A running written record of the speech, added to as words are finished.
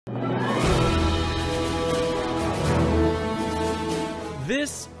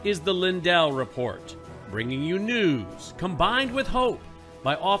This is the Lindell Report, bringing you news combined with hope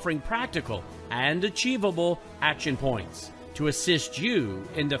by offering practical and achievable action points to assist you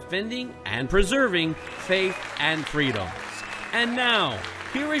in defending and preserving faith and freedoms. And now,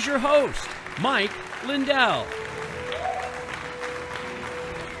 here is your host, Mike Lindell.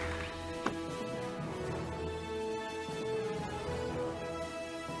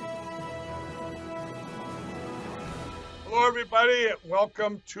 Hello, everybody.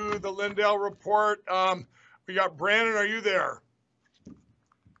 Welcome to the Lindell Report. We got Brandon. Are you there?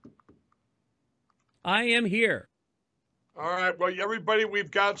 I am here. All right. Well, everybody, we've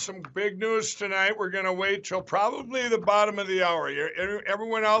got some big news tonight. We're going to wait till probably the bottom of the hour.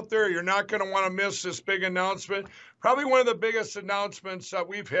 Everyone out there, you're not going to want to miss this big announcement. Probably one of the biggest announcements that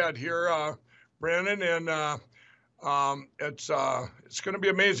we've had here, Brandon. And it's going to be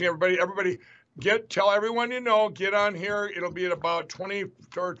amazing. Everybody. Tell everyone you know, get on here. It'll be at about 20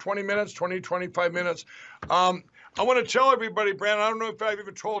 minutes, 25 minutes. I want to tell everybody, Brandon, I don't know if I've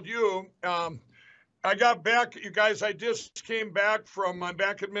even told you, I got back, you guys, I just came back I'm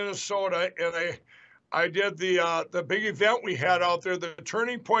back in Minnesota, and I did the big event we had out there, the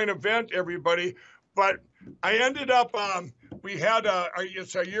Turning Point event, everybody. But I ended up, we had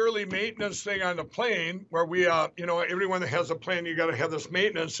it's a yearly maintenance thing on the plane where we, everyone that has a plane, you got to have this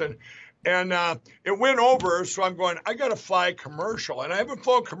maintenance. And it went over, so I'm going, I got to fly commercial. And I haven't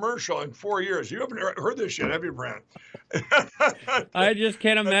flown commercial in 4 years. You haven't heard this yet, have you, Brent? I just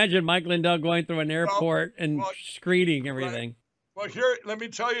can't imagine Mike Lindell going through an airport and screening everything. Right. Well, here, let me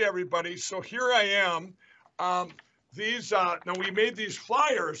tell you, everybody. So here I am. Now, we made these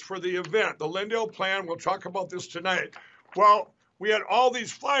flyers for the event, the Lindell Plan. We'll talk about this tonight. Well, we had all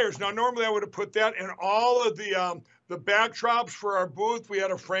these flyers. Now, normally I would have put that in all of the backdrops for our booth. We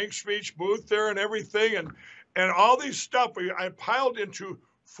had a Frank Speech booth there and everything, and all these stuff I piled into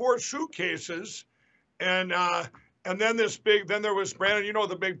 4 suitcases, and then there was, Brandon, you know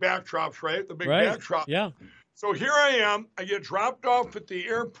the big backdrops, right? The big backdrop. Yeah. So here I am. I get dropped off at the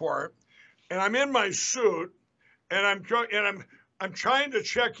airport, and I'm in my suit, and I'm trying to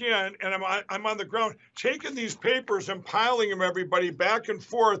check in, and I'm on the ground taking these papers and piling them, everybody, back and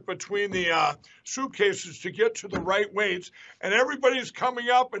forth between the suitcases to get to the right weights. And everybody's coming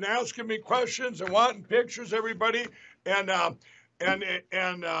up and asking me questions and wanting pictures, everybody. And then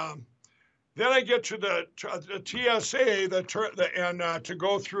I get to the TSA to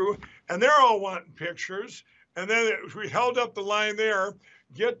go through, and they're all wanting pictures. And then we held up the line there,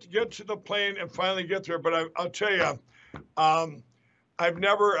 get to the plane, and finally get there. But I'll tell you. I've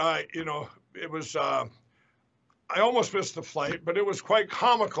never, it was, I almost missed the flight, but it was quite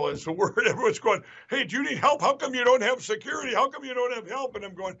comical is the word. Everyone's going, hey, do you need help? How come you don't have security? How come you don't have help? And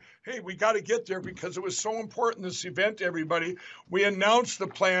I'm going, hey, we got to get there because it was so important, this event, everybody. We announced the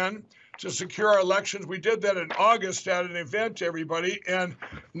plan to secure our elections. We did that in August at an event, everybody. And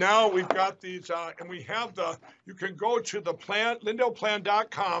now we've got these, and we have you can go to the plan,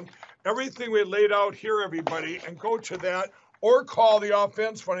 lindellplan.com, everything we laid out here, everybody, and go to that. Or call the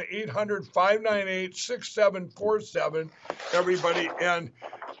offense phone at 800-598-6747, everybody. And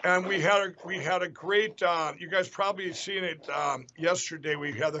we had a great. You guys probably seen it yesterday.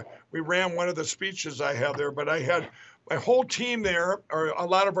 We ran one of the speeches I had there, but I had my whole team there, or a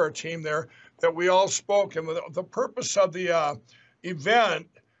lot of our team there, that we all spoke. And the purpose of the event,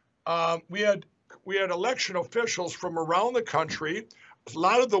 we had election officials from around the country. A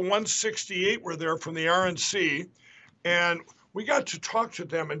lot of the 168 were there from the RNC. And we got to talk to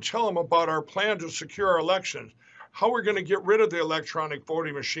them and tell them about our plan to secure our elections, how we're going to get rid of the electronic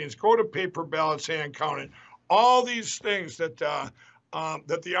voting machines, go to paper ballots, hand counting, all these things that the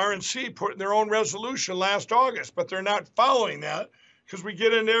RNC put in their own resolution last August, but they're not following that because we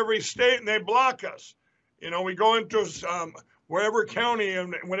get into every state and they block us. We go into wherever county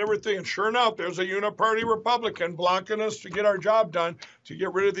and whatever thing, and sure enough, there's a uniparty Republican blocking us to get our job done, to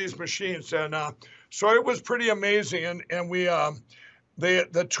get rid of these machines. And so it was pretty amazing. And we,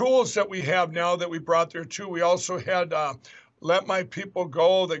 the tools that we have now that we brought there too, we also had Let My People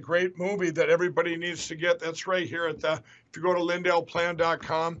Go, the great movie that everybody needs to get. That's right here if you go to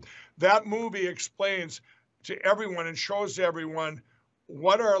lindellplan.com, that movie explains to everyone and shows everyone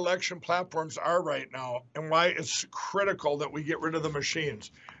what our election platforms are right now and why it's critical that we get rid of the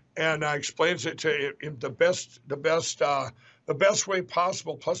machines, and explains it to in the best way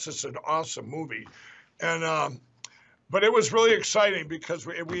possible. Plus, it's an awesome movie, and but it was really exciting because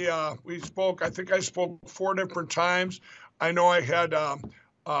we spoke. I think I spoke 4 different times. I know I had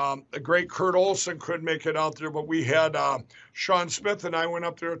the great Kurt Olson couldn't make it out there, but we had Sean Smith and I went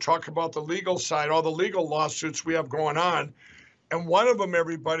up there to talk about the legal side, all the legal lawsuits we have going on. And one of them,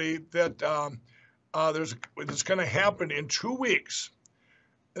 everybody, that it's going to happen in 2 weeks.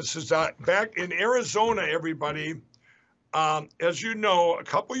 This is back in Arizona, everybody. As you know, a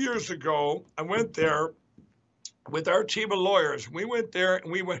couple years ago, I went there with our team of lawyers. We went there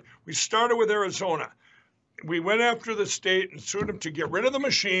and we started with Arizona. We went after the state and sued them to get rid of the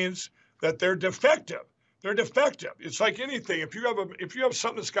machines that they're defective. They're defective. It's like anything. If you have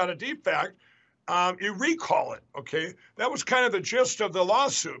something that's got a defect, you recall it. Okay, that was kind of the gist of the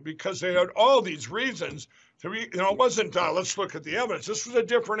lawsuit, because they had all these reasons to it wasn't let's look at the evidence. This was a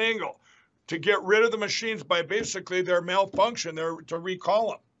different angle to get rid of the machines by basically their malfunction. They're to recall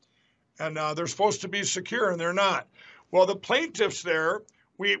them, and they're supposed to be secure, and they're not. Well, the plaintiffs there,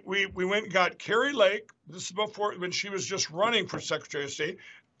 we went and got Carrie Lake. This is before, when she was just running for Secretary of State.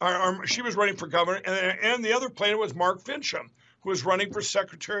 She was running for governor, and the other plaintiff was Mark Fincham, who was running for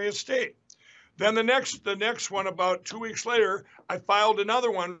Secretary of State. Then the next one, about 2 weeks later, I filed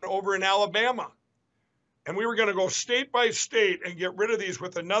another one over in Alabama. And we were going to go state by state and get rid of these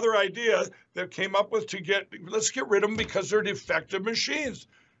with another idea that came up with let's get rid of them because they're defective machines.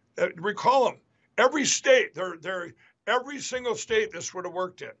 Recall them. Every state, every single state this would have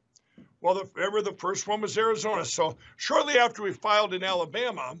worked in. Well, the first one was Arizona. So shortly after we filed in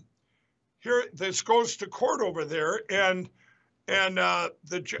Alabama, this goes to court over there, and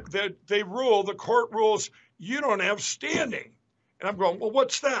the court rules you don't have standing. And I'm going, well,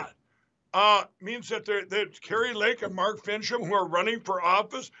 what's that? Means that Carrie Lake and Mark Fincham, who are running for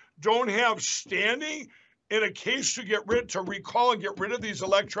office, don't have standing in a case to recall and get rid of these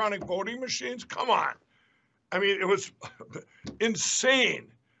electronic voting machines? Come on. I mean, it was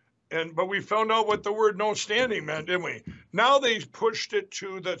insane. But we found out what the word no standing meant, didn't we? Now they pushed it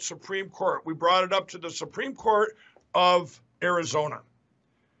to the Supreme Court. We brought it up to the Supreme Court of Arizona.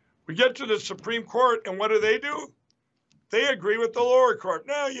 We get to the Supreme Court, and what do? They agree with the lower court.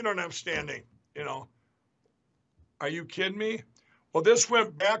 No, you don't have standing. Are you kidding me? Well, this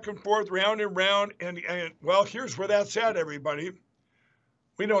went back and forth, round and round, and well, here's where that's at, everybody.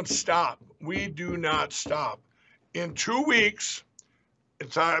 We don't stop. We do not stop. In 2 weeks,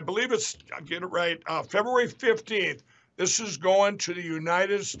 I believe I'll get it right, February 15th, this is going to the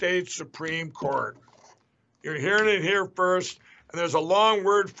United States Supreme Court. You're hearing it here first, and there's a long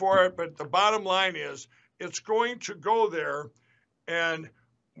word for it, but the bottom line is it's going to go there, and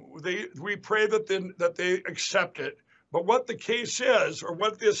we pray that they accept it. But what the case is, or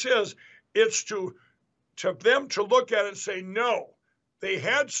what this is, it's to them to look at it and say, no, they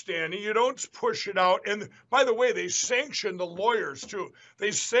had standing. You don't push it out. And by the way, they sanctioned the lawyers too. They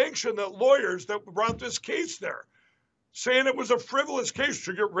sanctioned the lawyers that brought this case there, saying it was a frivolous case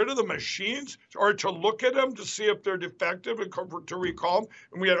to get rid of the machines or to look at them to see if they're defective and to recall them.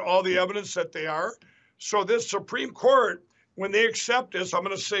 And we had all the evidence that they are. So this Supreme Court, when they accept this, I'm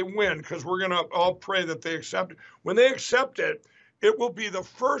going to say when, because we're going to all pray that they accept it. When they accept it, it will be the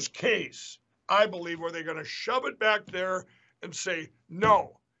first case, I believe, where they're going to shove it back there and say,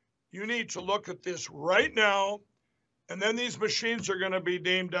 no, you need to look at this right now. And then these machines are going to be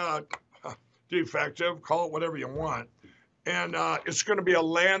deemed defective, call it whatever you want. And it's going to be a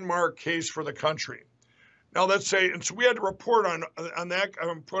landmark case for the country. Now, let's say, and so we had to report on that.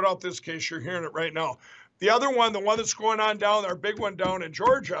 I put out this case. You're hearing it right now. The other one, the one that's going on down, our big one down in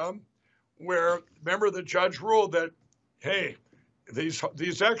Georgia, where, remember, the judge ruled that, hey,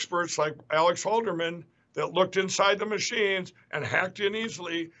 these experts like Alex Halderman that looked inside the machines and hacked in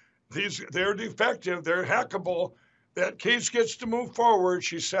easily, they're defective, they're hackable. That case gets to move forward,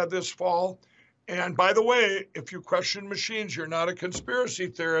 she said this fall. And by the way, if you question machines, you're not a conspiracy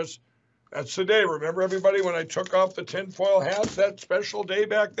theorist. That's the day. Remember, everybody, when I took off the tinfoil hats, that special day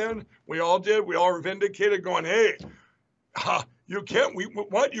back then? We all did. We all were vindicated going, hey, you can't,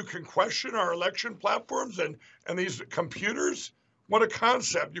 you can question our election platforms and these computers? What a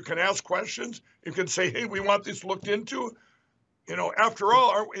concept. You can ask questions. You can say, hey, we want this looked into. After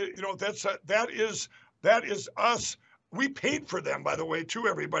all, that is us. We paid for them, by the way, too,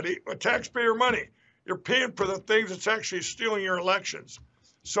 everybody. Taxpayer money. You're paying for the things that's actually stealing your elections.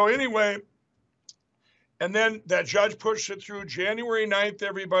 So anyway, and then that judge pushed it through January 9th,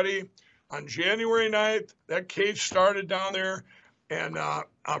 everybody. On January 9th, that case started down there. And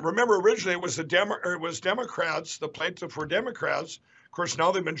remember, originally it was Democrats. The plaintiffs were Democrats. Of course,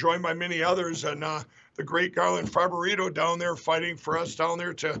 now they've been joined by many others, and the great Garland Favorito down there fighting for us down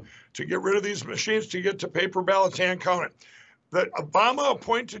there to get rid of these machines, to get to paper ballots hand counted. The Obama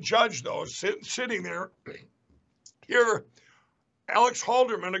appointed judge, though, sitting there here, Alex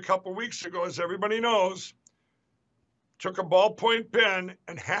Halderman, a couple weeks ago, as everybody knows, took a ballpoint pen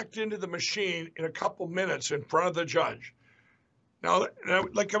and hacked into the machine in a couple minutes in front of the judge. Now,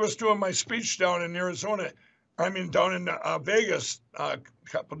 like I was doing my speech down in Arizona, I mean down in Vegas a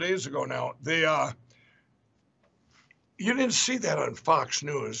couple days ago. Now you didn't see that on Fox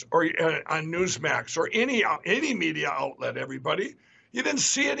News or on Newsmax or any media outlet. Everybody, you didn't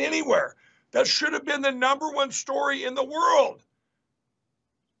see it anywhere. That should have been the #1 story in the world.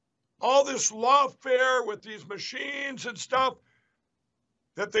 All this lawfare with these machines and stuff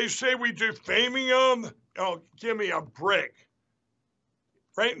that they say we defaming them. Oh, give me a break.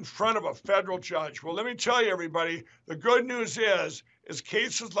 Right in front of a federal judge. Well, let me tell you, everybody, the good news is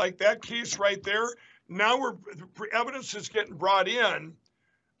cases like that case right there, now evidence is getting brought in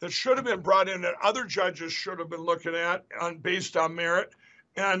that should have been brought in that other judges should have been looking at based on merit.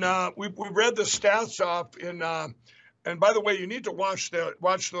 And we read the stats off in, and by the way, you need to watch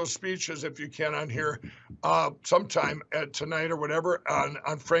those speeches if you can on here sometime tonight or whatever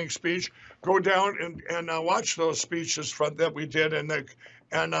on Frank's speech. Go down and watch those speeches that we did.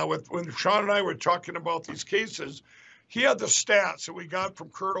 When Sean and I were talking about these cases, he had the stats that we got from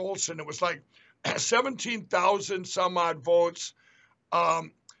Kurt Olson. It was like 17,000 some odd votes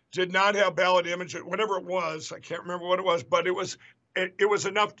did not have ballot images, whatever it was. I can't remember what it was, but it was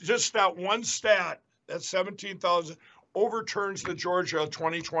enough. Just that one stat, that 17,000, overturns the Georgia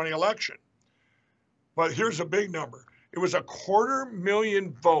 2020 election. But here's a big number. It was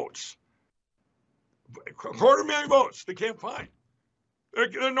 250,000 votes. 250,000 votes they can't find.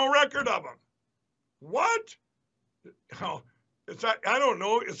 There's no record of them. What? Oh, is that, I don't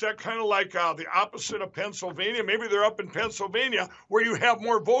know. Is that kind of like the opposite of Pennsylvania? Maybe they're up in Pennsylvania where you have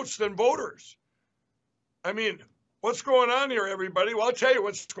more votes than voters. I mean, what's going on here, everybody? Well, I'll tell you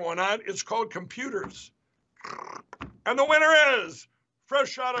what's going on. It's called computers. And the winner is,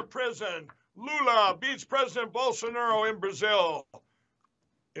 fresh out of prison, Lula beats President Bolsonaro in Brazil.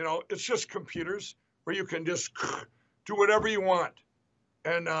 You know, it's just computers where you can just do whatever you want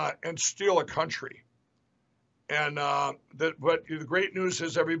and steal a country. And but the great news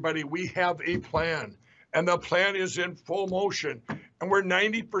is, everybody, we have a plan, and the plan is in full motion, and we're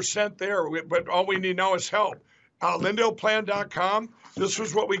 90% there. But all we need now is help. LindellPlan.com. This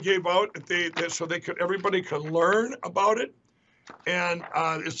was what we gave out so everybody could learn about it. And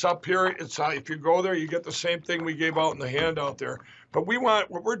it's up here. It's if you go there, you get the same thing we gave out in the handout there. But what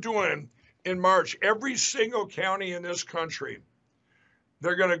we're doing in March, every single county in this country,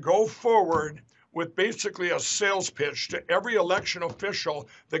 they're going to go forward with basically a sales pitch to every election official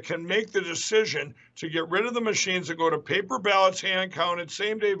that can make the decision to get rid of the machines and go to paper ballots, hand counted,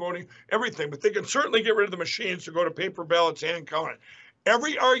 same day voting, everything. But they can certainly get rid of the machines to go to paper ballots, hand counted.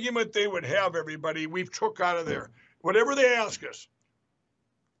 Every argument they would have, everybody, we've took out of there. Whatever they ask us,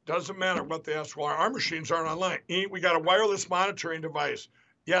 doesn't matter what they ask. Well, our machines aren't online. We got a wireless monitoring device.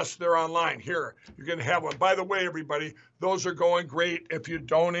 Yes, they're online. Here, you can have one. By the way, everybody, those are going great. If you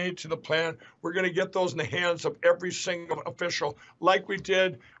donate to the plan, we're going to get those in the hands of every single official like we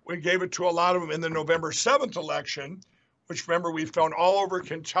did. We gave it to a lot of them in the November 7th election, which, remember, we found all over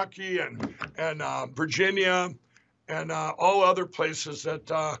Kentucky and Virginia and all other places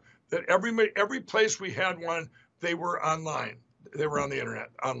that every place we had one, they were online. They were on the internet,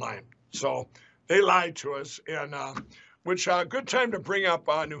 online. So they lied to us. And which good time to bring up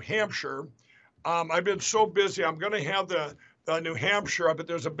New Hampshire. I've been so busy. I'm going to have the New Hampshire, but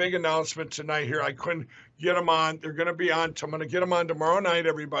there's a big announcement tonight here. I couldn't get them on. They're going to be on. I'm going to get them on tomorrow night,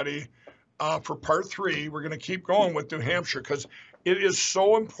 everybody, for part 3. We're going to keep going with New Hampshire because it is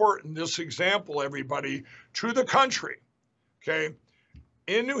so important, this example, everybody, to the country. Okay?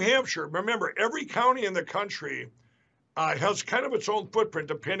 In New Hampshire, remember, every county in the country has kind of its own footprint,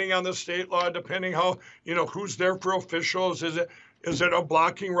 depending on the state law, depending how, who's there for officials. Is it a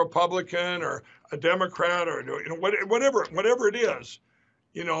blocking Republican or a Democrat or whatever it is,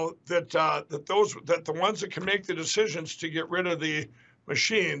 that the ones that can make the decisions to get rid of the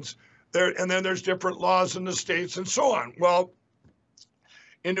machines there, and then there's different laws in the states and so on. Well,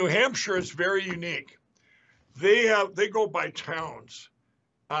 in New Hampshire, it's very unique. They go by towns,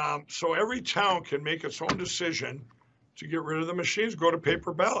 so every town can make its own decision to get rid of the machines, go to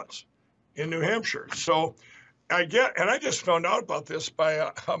paper ballots in New Hampshire. So I just found out about this by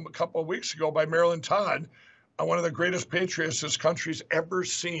a couple of weeks ago by Marilyn Todd, one of the greatest patriots this country's ever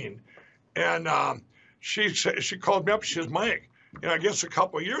seen. And she called me up. She says, Mike, I guess a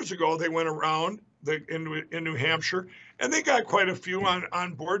couple of years ago they went around in New Hampshire and they got quite a few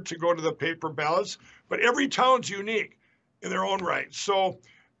on board to go to the paper ballots, but every town's unique in their own right. So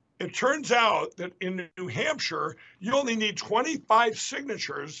it turns out that in New Hampshire, you only need 25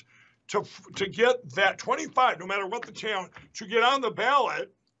 signatures to get that 25, no matter what the town, to get on the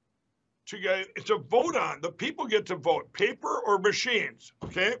ballot to vote on. The people get to vote, paper or machines,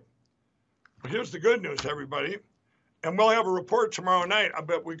 okay? Well, here's the good news, everybody. And we'll have a report tomorrow night, I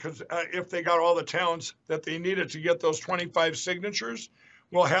bet, because if they got all the towns that they needed to get those 25 signatures,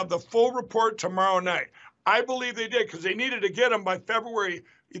 we'll have the full report tomorrow night. I believe they did, because they needed to get them by February.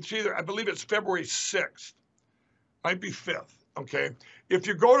 I believe it's February 6th, might be 5th, okay? If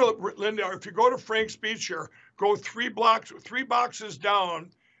you go to Lindell, if you go to Frank's Beach here, go 3 boxes down,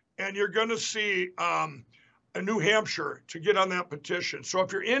 and you're gonna see a New Hampshire to get on that petition. So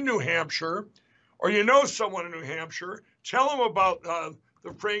if you're in New Hampshire, or you know someone in New Hampshire, tell them about the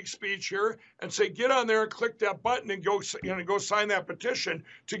Frank speech here and say, get on there and click that button and go sign that petition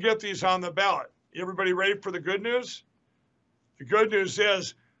to get these on the ballot. Everybody ready for the good news? The good news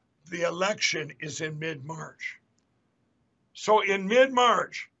is the election is in mid-March. So in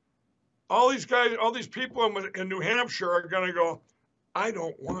mid-March, all these guys, all these people in New Hampshire are going to go, I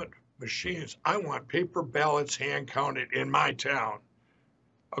don't want machines. I want paper ballots hand counted in my town.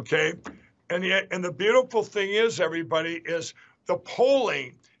 Okay? And the beautiful thing is, everybody, is the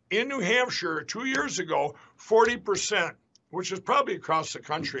polling in New Hampshire 2 years ago, 40%, which is probably across the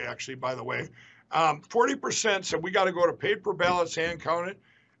country, actually, by the way, 40% said we got to go to paper ballots hand counted.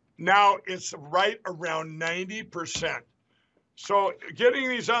 Now it's right around 90%. So getting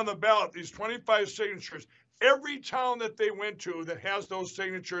these on the ballot, these 25 signatures, every town that they went to that has those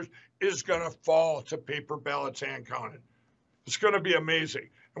signatures is going to fall to paper ballots hand counted. It's going to be amazing.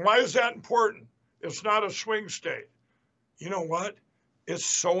 And why is that important? It's not a swing state. You know what? It's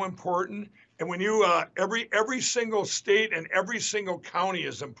so important. And when you every single state and every single county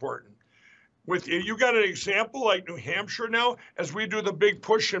is important. With you got an example like New Hampshire now, as we do the big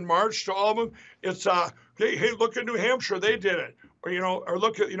push in March to all of them. It's hey, look at New Hampshire, they did it. Or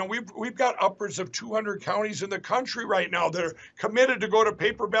look at, we've got upwards of 200 counties in the country right now that are committed to go to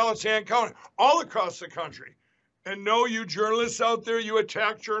paper ballots hand counted all across the country. And no, you journalists out there, you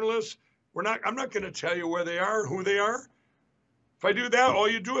attack journalists. I'm not going to tell you where they are, who they are. If I do that, all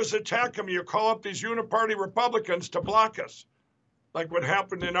you do is attack them. You call up these uniparty Republicans to block us, like what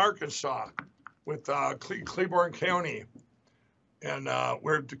happened in Arkansas with Claiborne County, and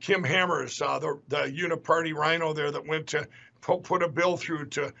where Kim Hammers, the uniparty rhino there that went to put a bill through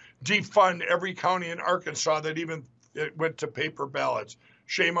to defund every county in Arkansas that even went to paper ballots.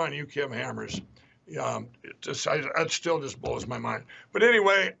 Shame on you, Kim Hammers. That still just blows my mind. But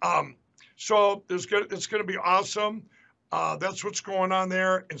anyway, so it's going to be awesome. That's what's going on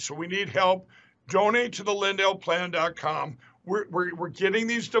there. And so we need help. Donate to the LindellPlan.com. We're getting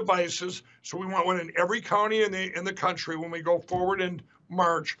these devices. So we want one in every county in the country when we go forward in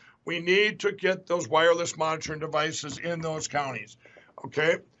March. We need to get those wireless monitoring devices in those counties.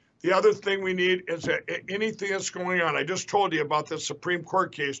 Okay. The other thing we need is anything that's going on. I just told you about the Supreme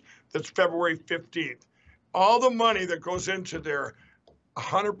Court case that's February 15th. All the money that goes into there,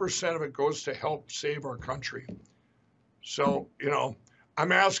 100% of it goes to help save our country. So,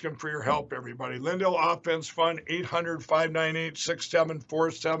 I'm asking for your help, everybody. Lindell Offense Fund,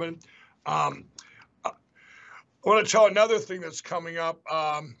 800-598-6747. I want to tell another thing that's coming up,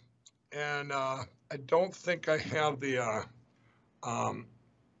 and I don't think I have the,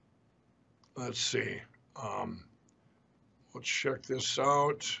 let's see. Let's check this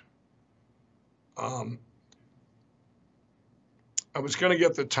out. I was going to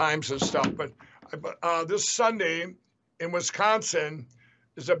get the times and stuff, but this Sunday in Wisconsin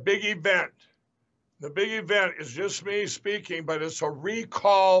is a big event. The big event is just me speaking, but it's a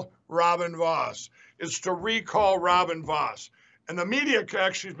recall Robin Vos. It's to recall Robin Vos. And the media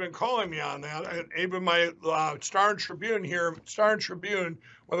actually has been calling me on that. And even my Star and Tribune, one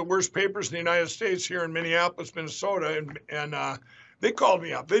of the worst papers in the United States here in Minneapolis, Minnesota, and they called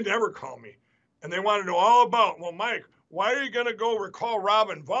me up. They never call me. And they want to know all about, well, Mike, why are you going to go recall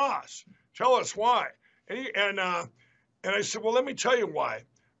Robin Vos? Tell us why. And I said, well, let me tell you why.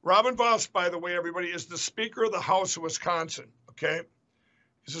 Robin Vos, by the way, everybody, is the Speaker of the House of Wisconsin, okay?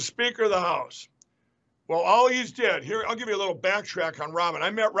 He's the Speaker of the House. Well, all he's did, here, I'll give you a little backtrack on Robin. I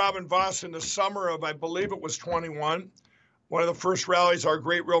met Robin Vos in the summer of, I believe it was 21, one of the first rallies our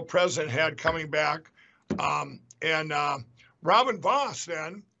great real president had coming back. Robin Vos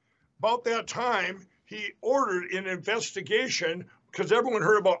then, about that time, he ordered an investigation because everyone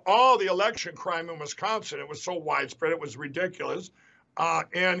heard about all the election crime in Wisconsin. It was so widespread, it was ridiculous.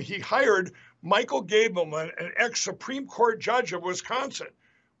 And he hired Michael Gableman, an ex-Supreme Court judge of Wisconsin,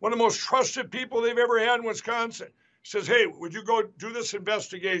 one of the most trusted people they've ever had in Wisconsin. He says, hey, would you go do this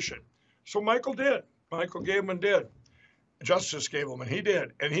investigation? So Michael did. Michael Gableman did. Justice Gableman. He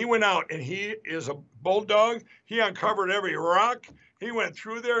did. And he went out, and he is a bulldog. He uncovered every rock. He went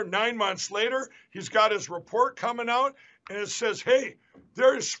through there. 9 months later, he's got his report coming out, and it says, hey,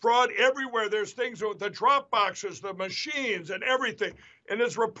 there's fraud everywhere. There's things with the drop boxes, the machines, and everything. In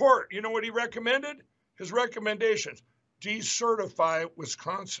his report, you know what he recommended? His recommendations: decertify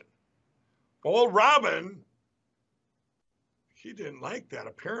Wisconsin. Old Robin, he didn't like that,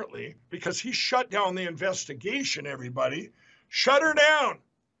 apparently, because he shut down the investigation, everybody. Shut her down.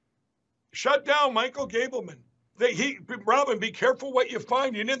 Shut down Michael Gableman. Robin, be careful what you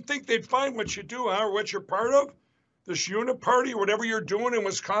find. You didn't think they'd find what you do, huh, or what you're part of? This uniparty, or whatever you're doing in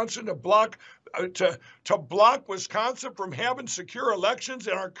Wisconsin to block Wisconsin from having secure elections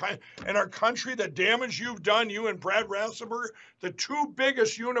in our country, the damage you've done, you and Brad Rassenberger, the two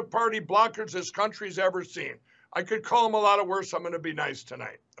biggest uniparty blockers this country's ever seen. I could call him a lot of worse. I'm going to be nice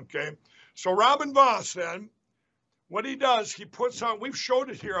tonight, okay? So Robin Voss, then, what he does, he puts on, we've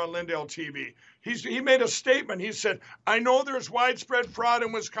showed it here on Lindell TV. He made a statement. He said, I know there's widespread fraud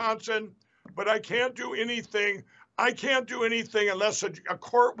in Wisconsin, but I can't do anything. I can't do anything unless a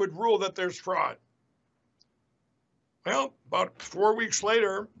court would rule that there's fraud. Well, about 4 weeks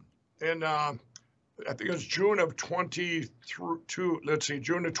later, in I think it was June of 22,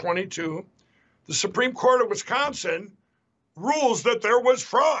 June of 22, the Supreme Court of Wisconsin rules that there was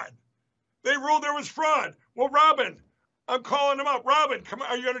fraud. They ruled there was fraud. Well, Robin, I'm calling him up. Robin, come on,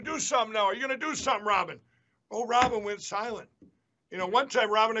 are you going to do something now? Are you going to do something, Robin? Oh, Robin went silent. You know, one time,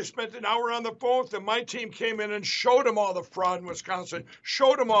 Robin, I spent an hour on the phone with him. My team came in and showed him all the fraud in Wisconsin,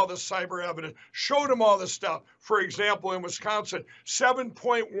 showed him all the cyber evidence, showed him all the stuff. For example, in Wisconsin,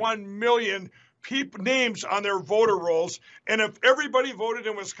 7.1 million names on their voter rolls. And if everybody voted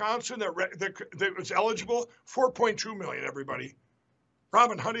in Wisconsin that was eligible, 4.2 million, everybody.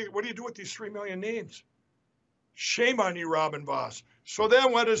 Robin, what do you do with these 3 million names? Shame on you, Robin Voss. So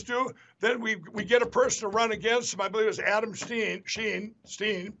then what does do? Then we get a person to run against him. I believe it was Adam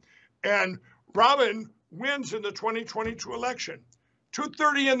Steen. And Robin wins in the 2022 election.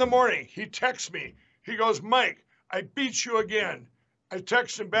 2:30 in the morning, he texts me. He goes, Mike, I beat you again. I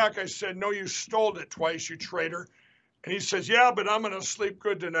text him back. I said, no, you stole it twice, you traitor. And he says, yeah, but I'm going to sleep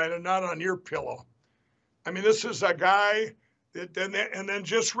good tonight and not on your pillow. I mean, this is a guy that, and then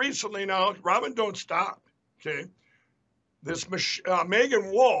just recently now, Robin, don't stop, okay? This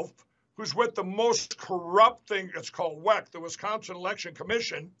Megan Wolf, who's with the most corrupt thing, it's called WEC, the Wisconsin Election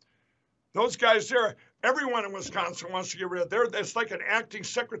Commission. Those guys there, everyone in Wisconsin wants to get rid of there. It's like an acting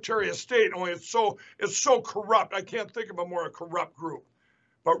Secretary of State, only it's so corrupt. I can't think of a more corrupt group.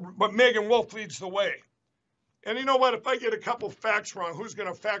 But Megan Wolf leads the way. And you know what? If I get a couple facts wrong, who's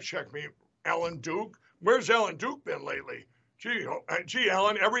going to fact check me? Ellen Duke? Where's Ellen Duke been lately? Gee,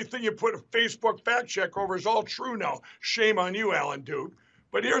 Ellen, everything you put a Facebook fact check over is all true now. Shame on you, Ellen Duke.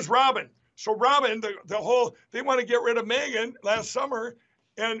 But here's Robin. So Robin, they want to get rid of Megan last summer,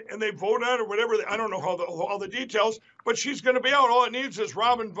 and they vote on it or whatever. I don't know all the details, but she's going to be out. All it needs is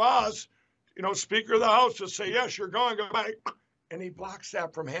Robin Voss, Speaker of the House, to say, yes, you're gone, goodbye. And he blocks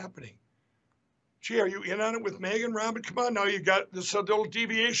that from happening. Gee, are you in on it with Megan, Robin? Come on now, you got this little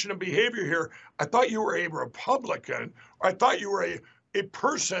deviation of behavior here. I thought you were a Republican, or I thought you were a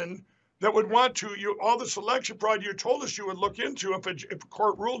person that would want to, all this election fraud you told us you would look into if a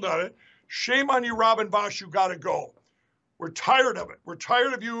court ruled on it. Shame on you, Robin Bosch, you gotta go. We're tired of it. We're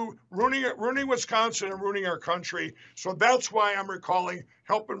tired of you ruining Wisconsin and ruining our country. So that's why I'm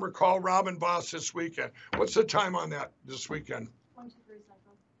helping recall Robin Bosch this weekend. What's the time on that this weekend?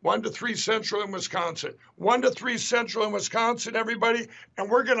 1 to 3 Central in Wisconsin. 1 to 3 Central in Wisconsin, everybody. And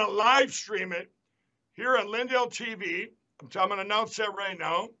we're going to live stream it here on Lindell TV. I'm going to announce that right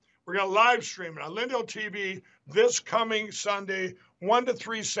now. We're going to live stream it on Lindell TV this coming Sunday, 1 to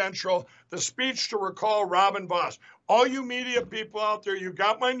 3 Central. The speech to recall Robin Voss. All you media people out there, you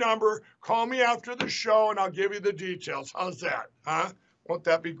got my number. Call me after the show, and I'll give you the details. How's that? Huh? Won't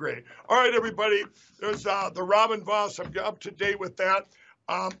that be great? All right, everybody. There's the Robin Voss. I'm up to date with that.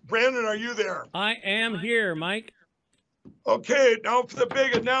 Brandon, are you there? I am here, Mike. Okay, now for the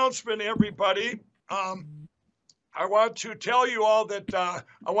big announcement, everybody. I want to tell you all that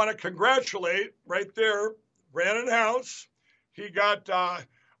I want to congratulate right there, Brandon House. He got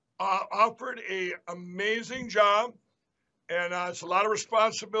offered an amazing job, and it's a lot of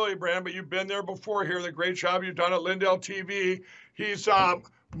responsibility, Brandon, but you've been there before here, the great job you've done at Lindell TV. He's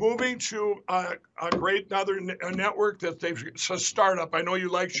moving to a great network that it's a startup. I know you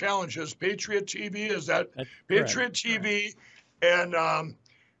like challenges. Patriot TV, is that That's Patriot correct. TV? And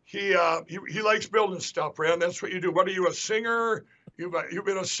he likes building stuff, Brandon. That's what you do. What are you, a singer? You've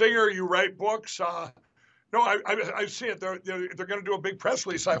been a singer. You write books. No, I see it. They're going to do a big press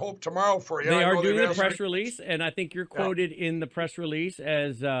release, I hope, tomorrow for you. They I are know doing they've the asked press me. release, and I think you're quoted in the press release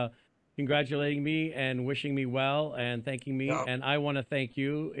as congratulating me and wishing me well and thanking me. Yeah. And I want to thank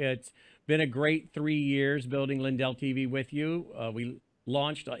you. It's been a great 3 years building Lindell TV with you. We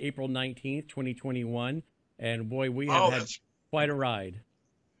launched April 19th, 2021, and boy, we have had quite a ride.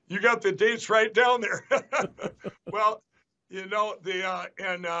 You got the dates right down there. Well, you know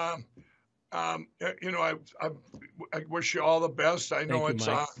I wish you all the best. I know Thank you,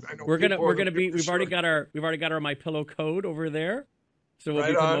 Mike. I know We've already got our My Pillow code over there, so we'll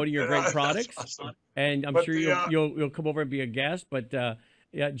be promoting your great products. Awesome. And I'm sure you'll come over and be a guest. But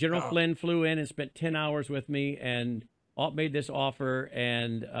yeah, General Flynn flew in and spent 10 hours with me and made this offer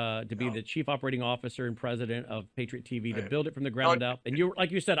and to be the chief operating officer and president of Patriot TV to build it from the ground up. And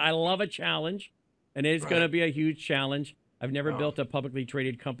like you said, I love a challenge, and it's going to be a huge challenge. I've never built a publicly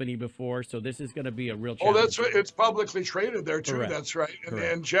traded company before, so this is going to be a real challenge. Oh, that's right. It's publicly traded there too. Correct. That's right.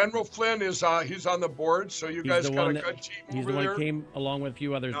 Correct. And General Flynn is he's on the board, so you guys got a good team. He's the one that came along with a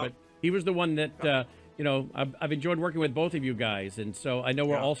few others, but he was the one that you know, I've enjoyed working with both of you guys, and so I know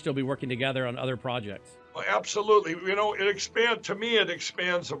we'll all still be working together on other projects. Well, absolutely. You know, it expands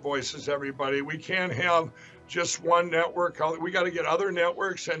the voices. Everybody, we can't have just one network. We got to get other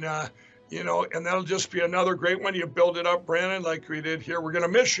networks, and you know, and that'll just be another great one. You build it up, Brandon, like we did here. We're going to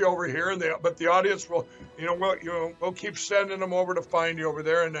miss you over here, but the audience will, we'll keep sending them over to find you over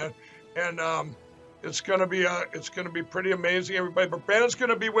there, and it's going to be pretty amazing, everybody. But Brandon's going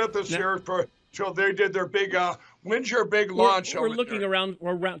to be with us here till they did their big. When's your big launch? We're looking around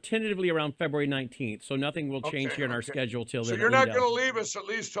tentatively around February 19th, so nothing will change here in our schedule till then. So you're not going to leave us at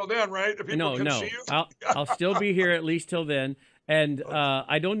least till then, right? If people can see you? I'll still be here at least till then. And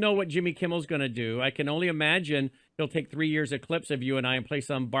I don't know what Jimmy Kimmel's going to do. I can only imagine he'll take 3 years of clips of you and I and play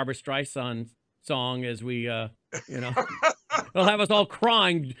some Barbra Streisand song as we, he'll have us all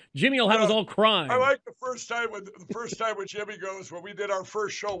crying. Jimmy will have us all crying. I like the first time when Jimmy goes, when we did our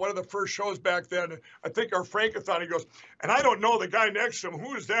first show, one of the first shows back then, I think our Frankathon, he goes, and I don't know the guy next to him,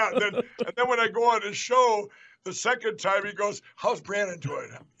 who is that? And then when I go on his show, the second time he goes, how's Brandon doing?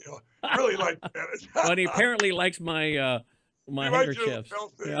 You know, really like Brandon. But he apparently likes my handkerchiefs.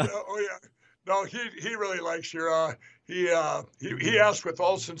 Yeah. Oh yeah. No, he really likes your. He asked with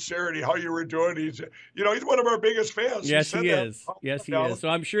all sincerity how you were doing. He's one of our biggest fans. Yes, he is. Yes, he is. So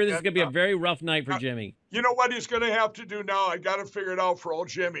I'm sure this is going to be a very rough night for Jimmy. You know what he's going to have to do now? I got to figure it out for old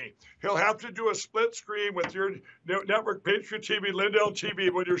Jimmy. He'll have to do a split screen with your network, Patriot TV, Lindell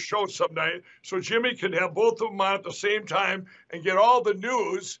TV, with your show some night, so Jimmy can have both of them on at the same time and get all the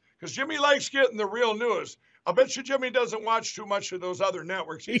news, because Jimmy likes getting the real news. I bet you Jimmy doesn't watch too much of those other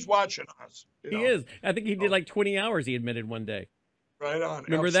networks. He's watching us. He is. I think he did like 20 hours, he admitted one day. Right on.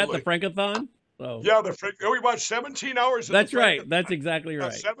 Remember that, the Frankathon? Oh. Yeah, we watched 17 hours. That's right. That's exactly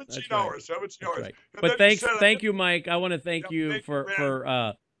right. 17 hours. 17 hours. Right. But thank you, Mike. I want to thank you for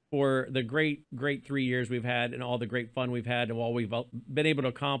the great 3 years we've had and all the great fun we've had and all we've been able to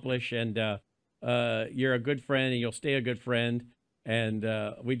accomplish. And you're a good friend, and you'll stay a good friend. And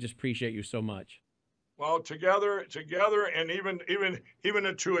we just appreciate you so much. Well, together, and even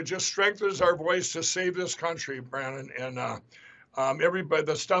the two, it just strengthens our voice to save this country, Brandon. And everybody,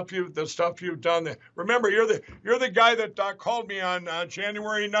 the stuff you've done. Remember, you're the guy that called me on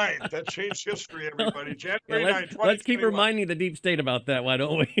January 9th. That changed history, everybody. January 9th. Let's keep reminding the deep state about that, why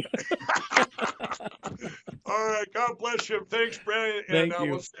don't we? All right. God bless you. Thanks, Brandon. Thank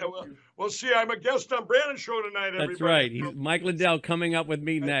you. We'll see. I'm a guest on Brandon's show tonight, everybody. That's right. He's Mike Lindell coming up with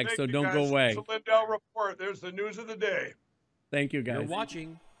me next, so don't go away. It's the Lindell Report. There's the news of the day. Thank you, guys. You're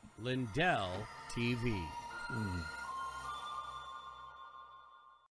watching Lindell TV.